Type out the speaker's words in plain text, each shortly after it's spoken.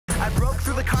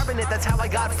through the carbonate, that's how I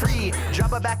got free.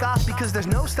 Jabba back off because there's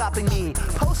no stopping me.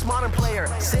 Postmodern player,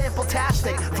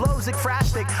 sample-tastic, flows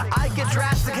ekphrastic. I get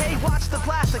drastic, hey, watch the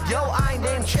plastic. Yo, I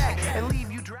name check and leave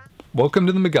you drastic. Welcome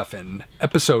to the MacGuffin,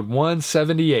 episode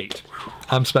 178.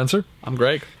 I'm Spencer. I'm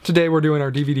Greg. Today we're doing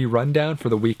our DVD rundown for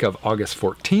the week of August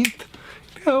 14th.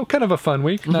 You know, kind of a fun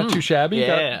week, not too shabby.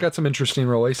 Yeah. Got some interesting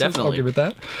releases, Definitely. I'll give it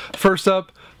that. First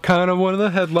up, kind of one of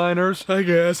the headliners, I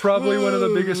guess. Probably one of the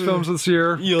biggest films this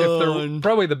year.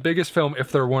 Probably the biggest film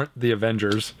if there weren't The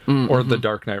Avengers or The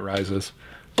Dark Knight Rises.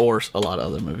 Or a lot of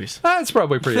other movies. That's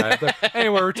probably pretty high up there.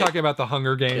 Anyway, we're talking about The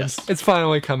Hunger Games. Yes. It's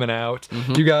finally coming out.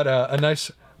 You got a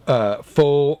nice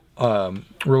full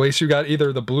release. You got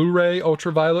either the Blu-ray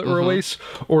ultraviolet release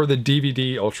or the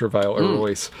DVD ultraviolet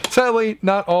release. Sadly,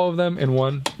 not all of them in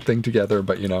one thing together,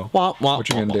 but you know what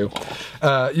you're gonna do.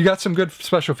 You got some good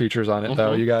special features on it,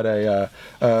 though. You got a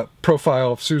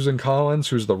profile of Susan Collins,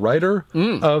 who's the writer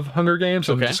of Hunger Games,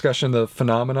 and discussion of the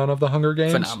phenomenon of the Hunger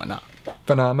Games. Phenomena.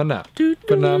 You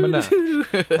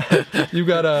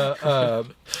got a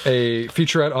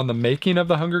featurette on the making of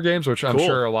the Hunger Games, which I'm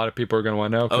sure a lot of people are going to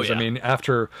want to know. Because I mean,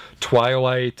 after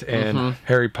Twilight and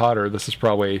Harry Potter, this is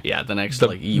probably the next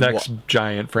next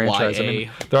giant franchise. I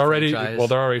mean, they're already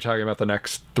talking about the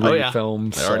next three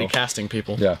films. They're already casting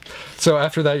people. Yeah. So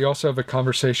after that, you also have a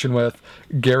conversation with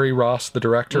Gary Ross, the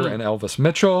director, and Elvis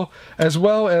Mitchell, as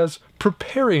well as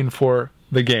preparing for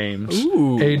the games,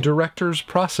 a director's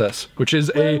process, which is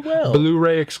a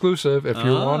Blu-ray exclusive. If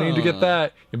you're wanting to get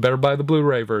that, you better buy the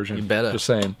Blu-ray version. You better. Just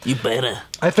saying. You better.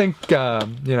 I think,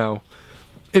 you know,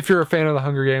 if you're a fan of the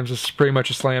Hunger Games, it's pretty much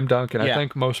a slam dunk, and I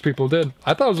think most people did.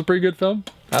 I thought it was a pretty good film.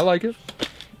 I like it.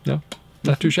 No,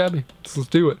 not too shabby. So let's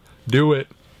do it. Do it.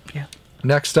 Yeah.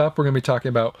 Next up, we're going to be talking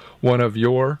about one of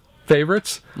your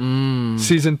favorites,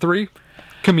 Season 3.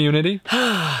 Community.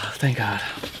 Thank God.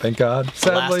 Thank God.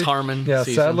 Sadly, last Harmon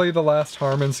season. Sadly, the last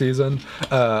Harmon season.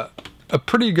 A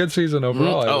pretty good season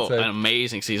overall, I would say. An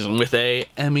amazing season with a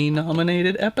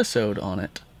Emmy-nominated episode on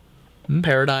it.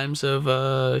 Paradigms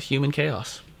of Human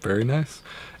Chaos. Very nice.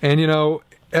 And, you know,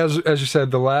 as you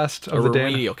said, the last of the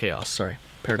remedial chaos, sorry.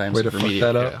 Paradigms of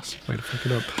remedial chaos. Way to fuck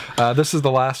it up. This is the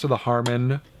last of the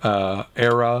Harmon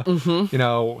era. You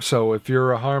know, so if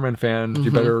you're a Harmon fan,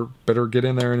 you better get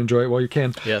in there and enjoy it while you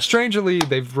can. Yes. Strangely,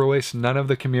 they've released none of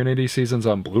the Community seasons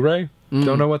on Blu-ray.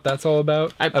 Don't know what that's all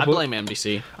about. I blame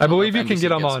NBC. I believe you can get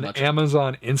them on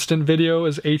Amazon Instant Video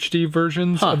as HD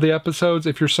versions of the episodes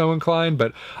if you're so inclined.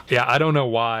 But yeah, I don't know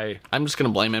why. I'm just gonna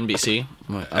blame NBC.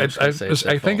 I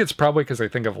think it's probably because I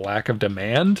think of lack of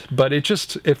demand, but it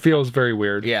feels very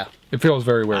weird. Yeah, it feels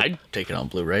very weird. I'd take it on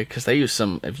Blu-ray because they use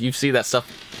some. If you see that stuff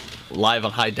live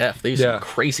on high def, they use some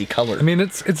crazy color. I mean,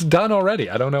 it's done already.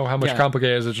 I don't know how much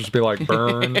complicated it is. It just be like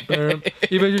burn. Even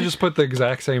if you just put the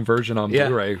exact same version on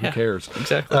Blu-ray, who cares?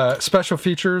 Exactly. Special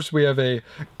features: we have a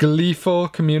gleeful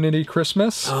community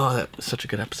Christmas. Oh, that was such a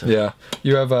good episode. Yeah,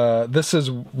 you have This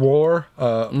Is War,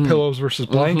 Pillows versus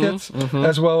Blankets,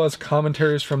 as well as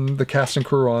commentaries from the cast and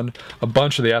crew on a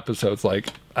bunch of the episodes. Like,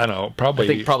 I don't know, I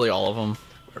think probably all of them.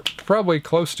 Probably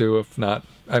close to, if not.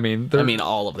 I mean,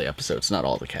 all of the episodes, not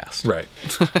all the cast. Right.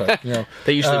 But, you know,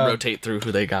 they usually rotate through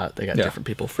who they got. They got different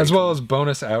people. As well as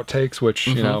bonus outtakes, which,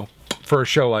 you know, for a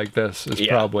show like this is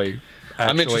probably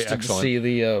I'm interested excellent. to see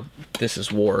the This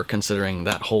Is War, considering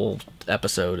that whole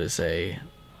episode is a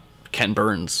Ken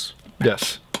Burns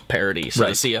parody. So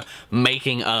to see a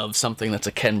making of something that's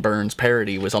a Ken Burns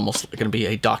parody was almost going to be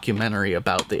a documentary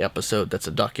about the episode that's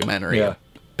a documentary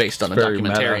based on a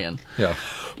documentarian. Meta.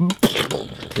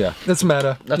 Yeah, it's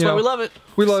meta. That's why we love it.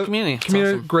 We love Community.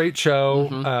 Awesome. Great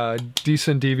show,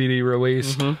 decent DVD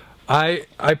release. I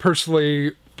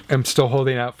personally am still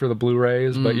holding out for the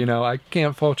Blu-rays, but you know, I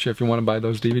can't fault you if you want to buy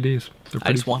those DVDs.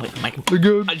 I just want it. They're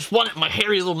good. I just want it in my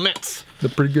hairy little mitts. They're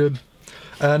pretty good.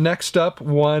 Next up,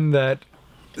 one that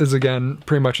is again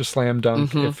pretty much a slam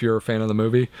dunk if you're a fan of the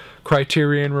movie.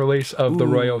 Criterion release of the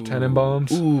Royal Tenenbaums.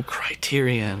 Ooh,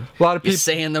 Criterion. A lot of people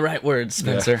saying the right words,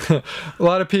 Spencer. A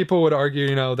lot of people would argue,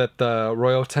 you know, that the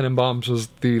Royal Tenenbaums was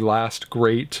the last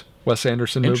great Wes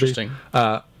Anderson movie. Interesting.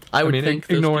 I mean, think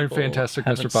ignoring Fantastic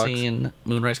Mr. Fox. Haven't seen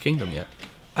Moonrise Kingdom yet.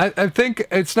 I think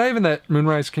it's not even that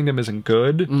Moonrise Kingdom isn't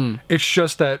good. It's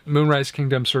just that Moonrise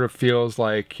Kingdom sort of feels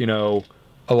like, you know,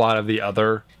 a lot of the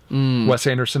other Wes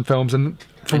Anderson films, and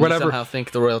for whatever. You somehow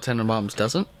think the Royal Tenenbaums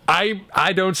doesn't?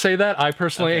 I don't say that. I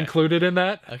personally included in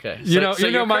that. Okay. You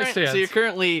know my stance. So you're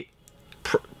currently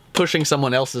pushing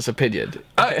someone else's opinion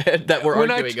that we're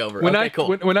arguing over. When okay,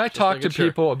 cool. When I talk to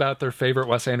people about their favorite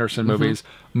Wes Anderson movies,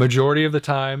 majority of the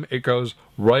time it goes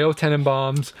Royal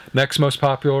Tenenbaums, next most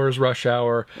popular is Rush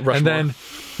Hour, and then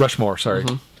Rushmore, sorry.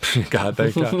 God,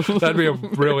 thank God. That'd be a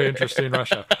really interesting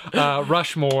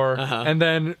Rushmore, and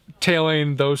then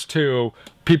tailing those two,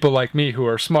 people like me who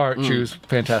are smart choose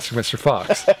Fantastic Mr.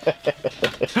 Fox.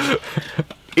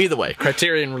 Either way,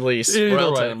 Criterion release,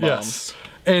 Royal Tenenbaums. Yes.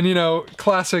 And, you know,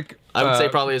 classic... I would say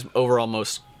probably his overall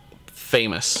most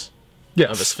famous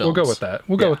of his films. We'll go with that.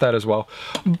 We'll go with that as well.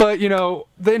 But, you know,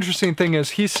 the interesting thing is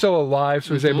he's still alive,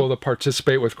 so he's able to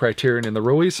participate with Criterion in the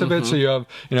release of it. So you have,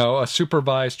 you know, a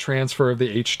supervised transfer of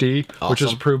the HD, which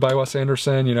is approved by Wes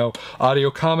Anderson. You know,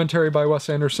 audio commentary by Wes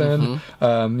Anderson.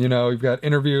 You know, you've got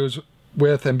interviews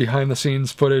with and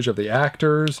behind-the-scenes footage of the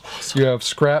actors. You have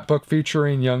scrapbook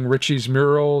featuring young Richie's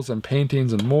murals and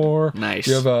paintings and more. Nice.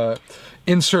 You have a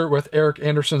insert with Eric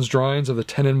Anderson's drawings of the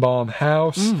Tenenbaum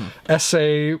house.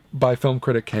 Essay by film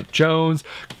critic Kent Jones.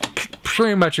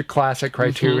 Pretty much a classic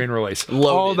Criterion release. Loaded.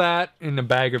 All that in a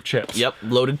bag of chips. Yep,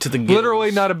 loaded to the gills. Literally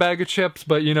not a bag of chips,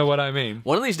 but you know what I mean.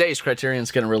 One of these days,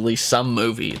 Criterion's going to release some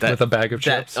movie that with a bag of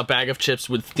chips. A bag of chips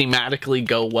would thematically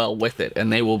go well with it,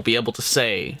 and they will be able to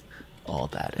say all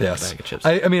that in a bag of chips.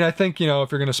 I mean, I think, you know,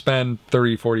 if you're going to spend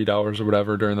 $30, $40 or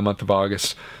whatever during the month of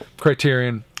August,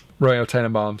 Criterion, Royal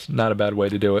Tenenbaums, not a bad way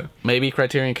to do it. Maybe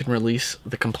Criterion can release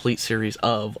the complete series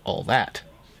of all that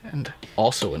and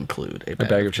also include a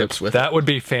bag of chips with that. Would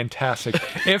be fantastic.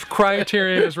 If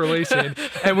Criterion is releasing,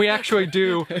 and we actually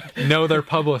do know their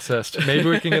publicist, maybe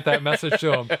we can get that message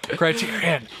to them.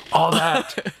 Criterion, all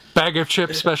that. Bag of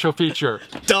chips special feature.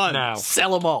 Done. Now.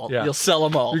 Sell them all. Yeah. You'll sell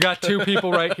them all. You got two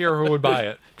people right here who would buy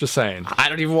it. Just saying. I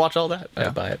don't even watch all that.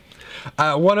 I'd buy it.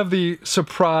 One of the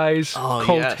surprise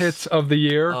cult hits of the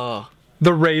year,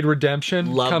 The Raid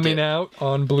Redemption, coming out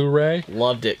on Blu-ray.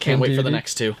 Loved it. Can't wait for the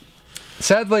next two.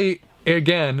 Sadly,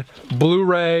 again,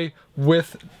 Blu-ray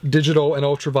with digital and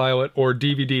ultraviolet, or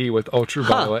DVD with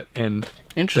ultraviolet and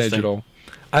digital.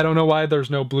 I don't know why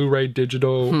there's no Blu-ray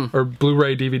digital or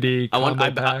Blu-ray DVD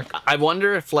combo pack. I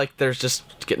wonder if like there's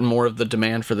just getting more of the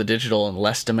demand for the digital and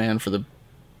less demand for the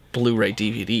Blu-ray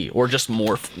DVD, or just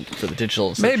more for the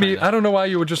digital. Maybe. I don't know why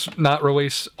you would just not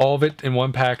release all of it in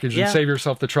one package and save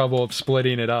yourself the trouble of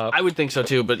splitting it up. I would think so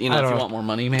too, but you know, if you want more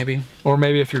money, maybe. Or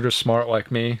maybe if you're just smart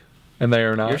like me, and they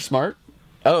are not. You're smart?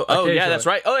 Oh yeah, that's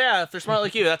right. Oh yeah, if they're smart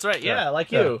like you, that's right. Yeah,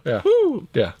 like you. Yeah. Woo.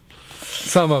 Yeah.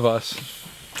 Some of us.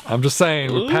 I'm just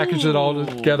saying, we package it all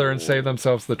together and save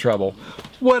themselves the trouble.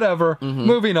 Whatever.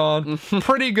 Moving on.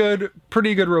 Pretty good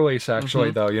release, actually,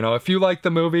 though. You know, if you like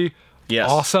the movie,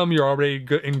 awesome. You're already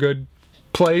in good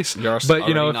place. But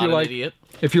you know,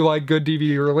 if you like good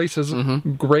DVD releases,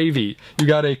 gravy. You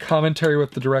got a commentary with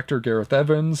the director Gareth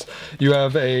Evans. You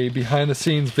have a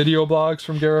behind-the-scenes video blogs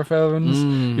from Gareth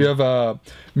Evans. You have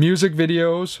music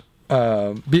videos.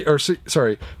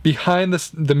 Behind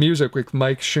the music with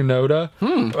Mike Shinoda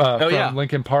from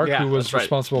Linkin Park, who was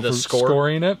responsible for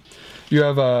scoring it. You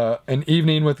have an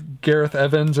evening with Gareth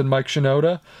Evans and Mike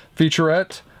Shinoda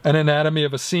featurette, an Anatomy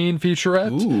of a Scene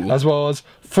featurette, as well as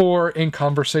 4 In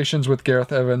Conversations with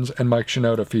Gareth Evans and Mike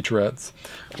Shinoda featurettes.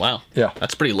 Wow. Yeah.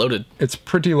 That's pretty loaded. It's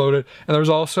pretty loaded. And there's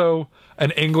also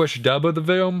an English dub of the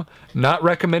film. Not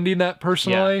recommending that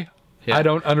personally. Yeah. I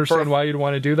don't understand why you'd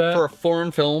want to do that. For a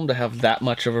foreign film to have that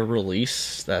much of a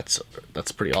release, that's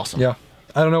pretty awesome. Yeah.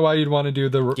 I don't know why you'd want to do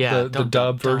the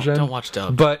dub version. Don't watch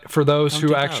dub. But for those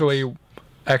who actually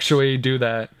do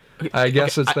that, I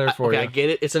guess it's there for you. I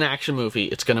get it. It's an action movie.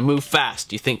 It's going to move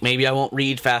fast. You think maybe I won't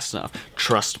read fast enough.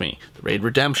 Trust me. The Raid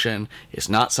Redemption is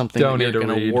not something that you're going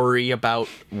to worry about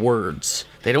words.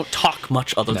 They don't talk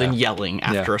much other than yelling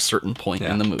after a certain point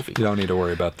in the movie. You don't need to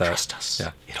worry about that. Trust us.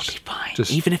 Yeah. It'll be fine.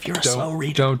 Even if you're a slow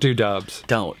reader. Don't do dubs.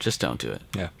 Just don't do it.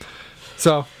 Yeah.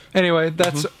 So, anyway,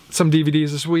 that's some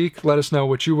DVDs this week. Let us know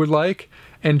what you would like.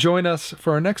 And join us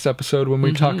for our next episode when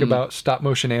we talk about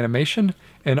stop-motion animation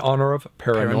in honor of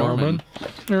Paranorman.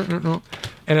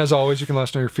 And as always, you can let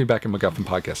us know your feedback at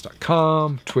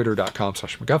MacGuffinPodcast.com,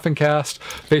 Twitter.com/MacGuffinCast,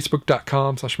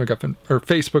 Facebook.com/MacGuffin, or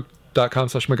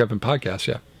Facebook.com/MacGuffinPodcast.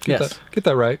 Yeah. Get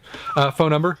that right.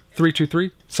 Phone number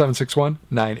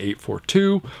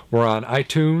 323-761-9842. We're on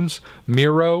iTunes,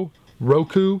 Miro,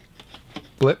 Roku,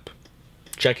 Blip.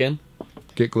 Check in.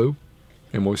 Get glue.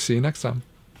 And we'll see you next time.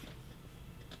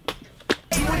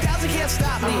 Can't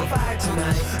stop me. I'm on fire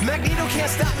tonight. Magneto can't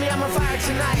stop me. I'm on fire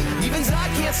tonight. Even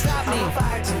Zod can't stop me. I'm on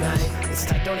fire tonight. It's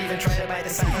tight. Don't even try to bite the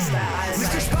side of style.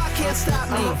 Mr. Spock can't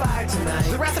stop me. I'm on fire tonight.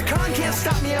 The Wrath of Khan can't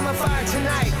stop me. I'm on fire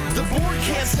tonight. The Borg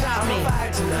can't stop me. I'm on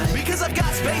fire tonight. Because I've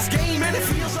got space game and it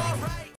feels alright.